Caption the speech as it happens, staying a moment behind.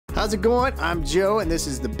How's it going? I'm Joe, and this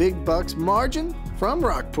is the Big Bucks Margin from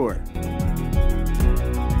Rockport.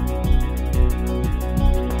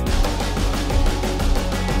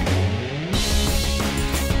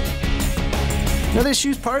 Now this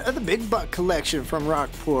shoe's part of the Big Buck collection from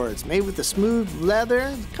Rockport. It's made with the smooth leather,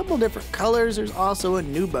 a couple different colors. There's also a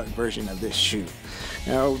nubuck version of this shoe.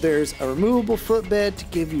 Now there's a removable footbed to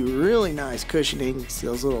give you really nice cushioning. It's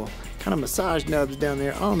those little kind of massage nubs down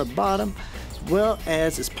there on the bottom, as well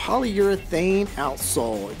as this polyurethane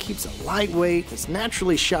outsole. It keeps it lightweight. It's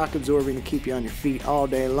naturally shock absorbing to keep you on your feet all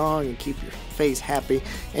day long and keep your face happy,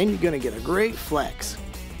 and you're going to get a great flex.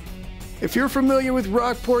 If you're familiar with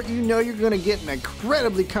Rockport, you know you're going to get an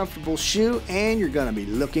incredibly comfortable shoe and you're going to be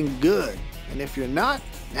looking good. And if you're not,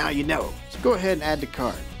 now you know. So go ahead and add to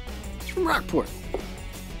cart. It's from Rockport.